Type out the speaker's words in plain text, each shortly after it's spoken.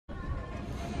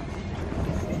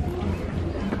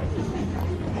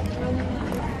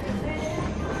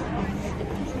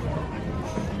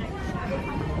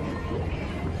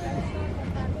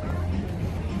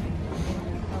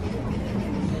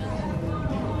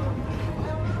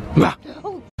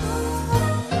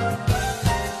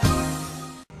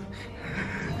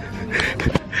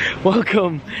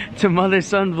Welcome to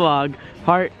Mother-Son Vlog,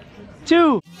 part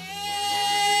 2.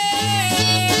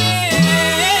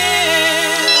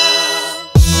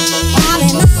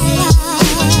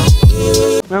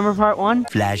 Remember part 1?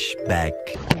 Flashback.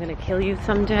 I'm gonna kill you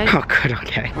someday. Oh, good,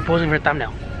 okay. We're posing for a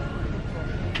thumbnail.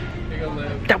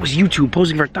 That was YouTube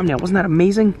posing for a thumbnail. Wasn't that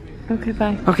amazing? Okay,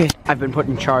 bye. Okay, I've been put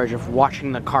in charge of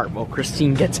watching the cart while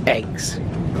Christine gets eggs.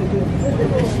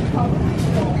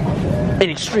 An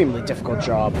extremely difficult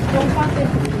job.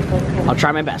 I'll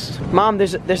try my best. Mom,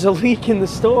 there's a leak in the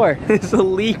store. There's a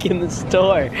leak in the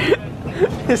store.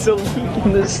 There's a leak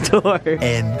in the store.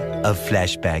 End of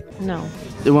flashback. No.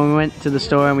 When we went to the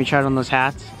store and we tried on those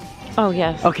hats? Oh,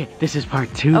 yes. Okay, this is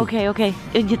part 2. Okay, okay.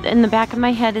 In the back of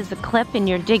my head is a clip and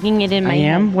you're digging it in my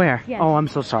head. I am? Where? Yes. Oh, I'm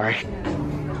so sorry.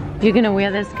 You're gonna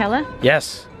wear this color?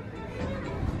 Yes.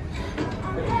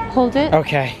 Hold it.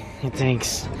 Okay,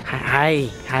 thanks. Hi.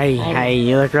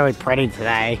 You look really pretty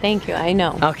today. Thank you, I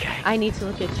know. Okay. I need to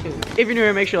look at you. If you're new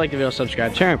here, make sure you like the video,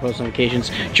 subscribe, share, and post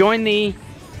notifications. Join the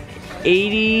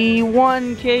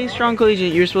 81K strong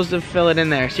collegion. You're supposed to fill it in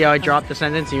there. See how I dropped the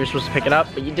sentence and you're supposed to pick it up,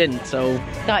 but you didn't, so.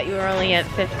 Thought you were only at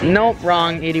 50. Nope,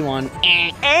 wrong, 81.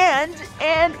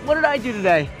 And what did I do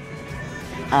today?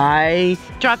 I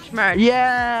dropped merch.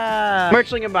 Yeah!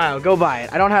 Merch link in bio, go buy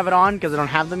it. I don't have it on because I don't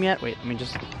have them yet. Wait, let me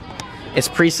just. It's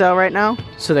pre-sale right now,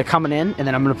 so they're coming in, and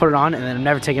then I'm gonna put it on, and then I'm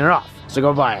never taking it off. So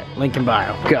go buy it, link in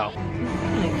bio, go.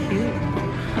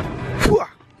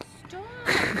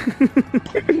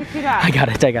 I got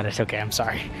it, okay, I'm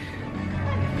sorry.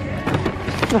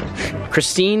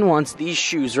 Christine wants these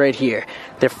shoes right here.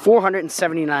 They're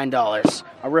 $479.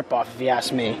 A ripoff if you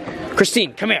ask me.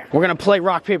 Christine, come here. We're gonna play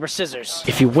rock, paper, scissors.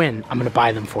 If you win, I'm gonna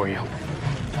buy them for you.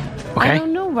 Okay? I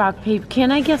don't know rock, paper.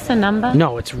 Can I guess a number?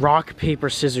 No, it's rock, paper,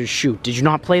 scissors, shoot. Did you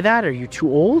not play that? Are you too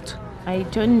old? I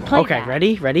didn't play that. Okay,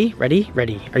 ready?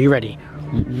 Are you ready?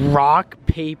 Rock,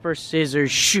 paper,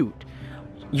 scissors, shoot.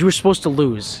 You were supposed to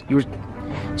lose.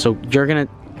 So you're gonna,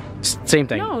 same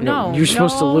thing. No. You're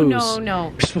supposed to lose. No.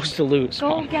 You're supposed to lose.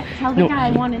 Tell the guy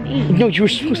I want an E. No, you were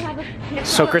supposed to.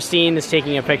 So Christine is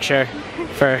taking a picture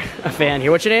for a fan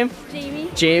here. What's your name? Jamie.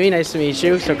 Jamie, nice to meet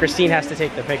you. So Christine has to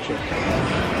take the picture.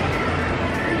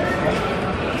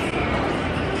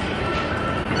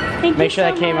 Make sure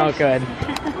that came out good.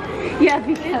 Yeah,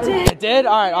 because It did?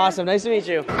 Alright, awesome. Nice to meet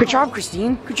you. Good job,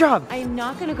 Christine. Good job. I'm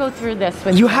not gonna go through this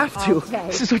with You you. have to. Okay.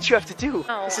 This is what you have to do.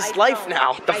 No, This is I life don't.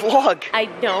 now. The vlog. I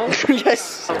don't.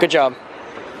 Yes. Good job.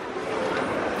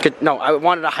 Good. No, I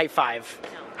wanted a high five.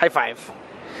 High five.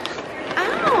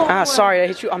 Ow! Ah, sorry. I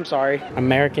hit you. I'm sorry.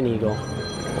 American Eagle.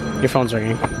 Your phone's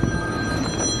ringing.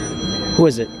 Who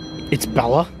is it? It's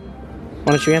Bella.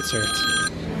 Why don't you answer it?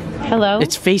 Hello?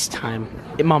 It's FaceTime.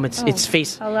 Mom, it's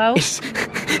face. Hello?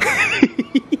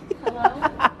 Hello?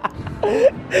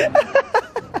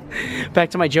 Back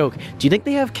to my joke. Do you think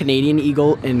they have Canadian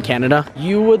Eagle in Canada?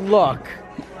 You would look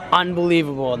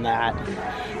unbelievable in that.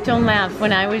 Don't laugh.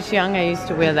 When I was young, I used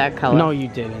to wear that color. No, you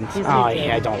didn't. Yes, Oh, I did.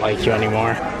 yeah, I don't like you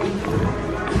anymore.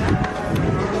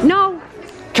 No!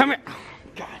 Come here.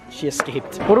 God, she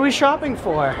escaped. What are we shopping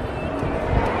for?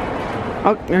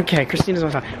 Oh, okay, Christina's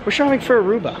on time. We're shopping for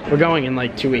Aruba. We're going in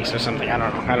like 2 weeks or something. I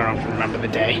don't know. I don't remember the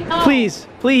day. Oh.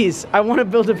 Please, I want to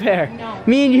build a bear. No.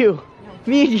 Me and you.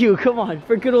 Me and you, come on,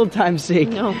 for good old time's sake.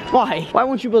 No. Why? Why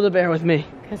won't you build a bear with me?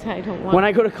 Because I don't want When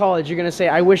I go to college, you're gonna say,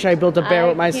 I wish I built a bear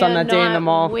with my son that day in the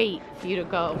mall. Wait for you to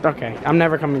go. Okay, I'm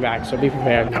never coming back, so be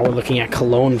prepared. Now we're looking at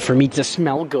cologne for me to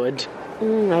smell good.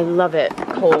 I love it.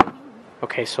 Cold.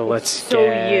 Okay, so let's so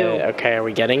get... you. Okay, are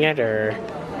we getting it, or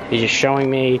are you just showing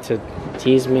me to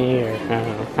tease me, or I don't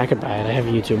know. I could buy it. I have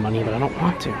YouTube money, but I don't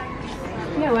want to.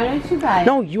 Yeah, why don't you buy it?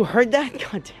 No, you heard that?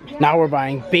 God damn it. Now we're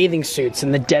buying bathing suits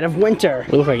in the dead of winter.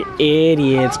 We look like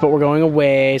idiots, but we're going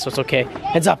away, so it's okay.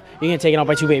 Heads up, you're gonna take it out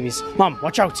by 2 babies. Mom,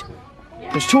 watch out.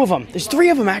 There's 2 of them. There's 3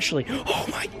 of them, actually. Oh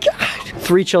my God.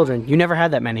 3 children. You never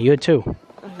had that many. You had 2.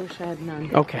 I wish I had none.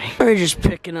 Okay. We're just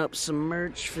picking up some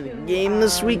merch for the game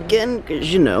this weekend,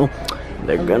 because, you know,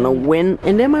 they're gonna win.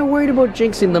 And am I worried about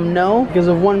jinxing them? No. Because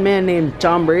of one man named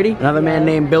Tom Brady, another man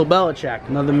named Bill Belichick,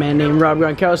 another man named Rob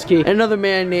Gronkowski, and another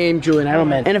man named Julian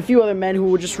Edelman, and a few other men who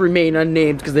will just remain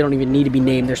unnamed because they don't even need to be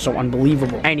named. They're so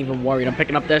unbelievable. I ain't even worried. I'm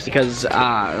picking up this because,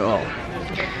 well,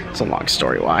 it's a long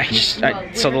story why.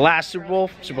 So the last Super Bowl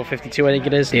 52 I think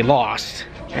it is, they lost.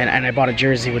 And I bought a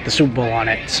jersey with the Super Bowl on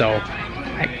it, so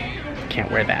I can't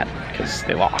wear that because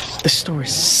they lost. This store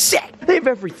is sick. They have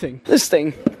everything. This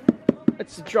thing.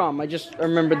 It's the drum. I just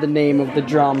remembered the name of the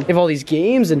drum. They have all these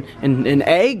games and an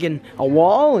egg and a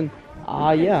wall and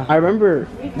Yeah. I remember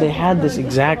they had this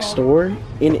exact store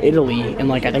in Italy in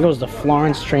like, I think it was the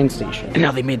Florence train station. And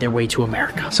now they made their way to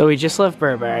America. So we just left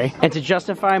Burberry. And to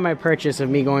justify my purchase of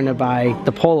me going to buy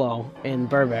the polo in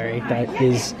Burberry that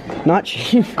is not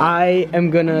cheap, I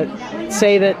am gonna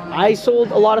say that I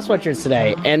sold a lot of sweatshirts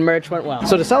today and merch went well.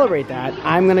 So to celebrate that,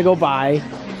 I'm gonna go buy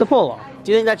the polo.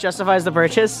 Do you think that justifies the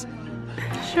purchase?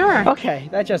 Sure. Okay,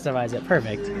 that justifies it.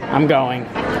 Perfect. I'm going.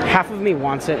 Half of me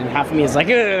wants it and half of me is like,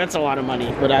 that's a lot of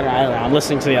money. But I don't know, I'm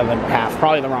listening to the other half,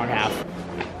 probably the wrong half.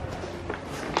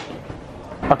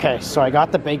 Okay, so I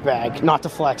got the big bag, not to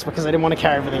flex because I didn't want to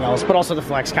carry everything else, but also to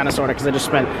flex kind of sort of because I just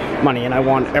spent money and I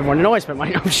want everyone to know I spent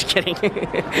money. No, I'm just kidding.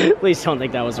 Please don't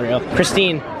think that was real.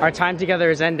 Christine, our time together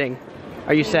is ending.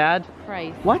 Are you sad?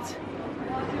 Right. What?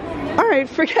 All right,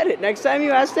 forget it. Next time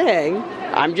you ask to hang,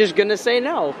 I'm just gonna say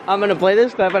no. I'm gonna play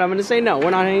this clip and I'm gonna say no.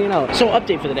 We're not hanging out. So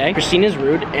update for the day. Christina's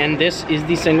rude and this is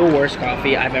the single worst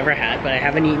coffee I've ever had, but I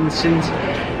haven't eaten since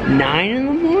 9 in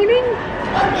the morning.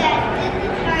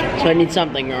 So I need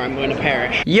something or I'm going to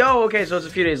perish. Yo, okay, so it's a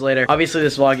few days later. Obviously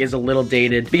this vlog is a little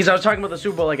dated because I was talking about the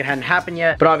Super Bowl like it hadn't happened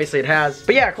yet, but obviously it has.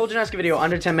 But yeah, cool Giannasca video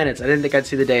under 10 minutes. I didn't think I'd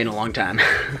see the day in a long time.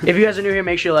 If you guys are new here,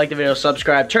 make sure you like the video,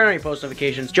 subscribe, turn on your post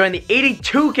notifications, join the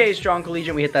 82K strong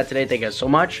collegion. We hit that today, thank you guys so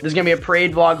much. There's gonna be a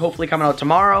parade vlog hopefully coming out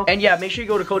tomorrow. And yeah, make sure you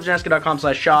go to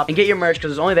colegiannasca.com/shop and get your merch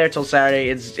because it's only there till Saturday.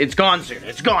 It's gone soon,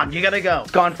 it's gone, you gotta go. It's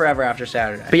gone forever after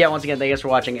Saturday. But yeah, once again, thank you guys for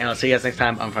watching and I'll see you guys next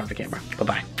time on front of the camera.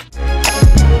 Bye-bye.